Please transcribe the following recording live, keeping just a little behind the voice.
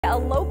a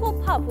local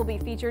pup will be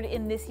featured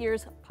in this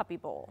year's Puppy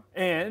Bowl.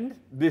 And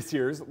this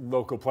year's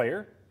local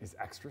player is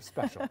extra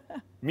special.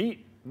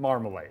 Meet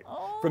Marmalade.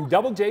 From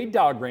Double J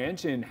Dog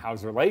Ranch in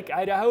Hauser Lake,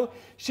 Idaho,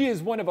 she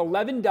is one of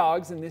 11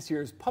 dogs in this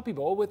year's Puppy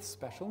Bowl with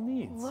special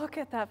needs. Look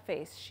at that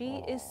face.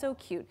 She is so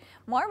cute.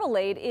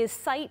 Marmalade is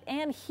sight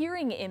and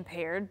hearing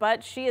impaired,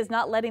 but she is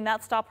not letting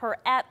that stop her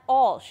at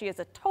all. She is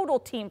a total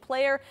team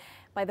player.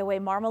 By the way,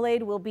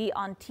 Marmalade will be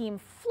on Team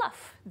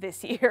Fluff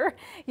this year.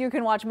 You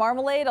can watch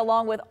Marmalade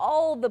along with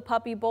all the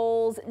Puppy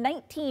Bowls,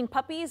 19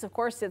 puppies. Of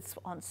course, it's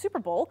on Super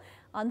Bowl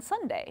on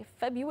Sunday,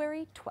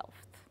 February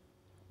 12th.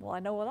 Well, I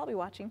know what I'll be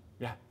watching.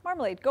 Yeah.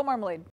 Marmalade. Go Marmalade.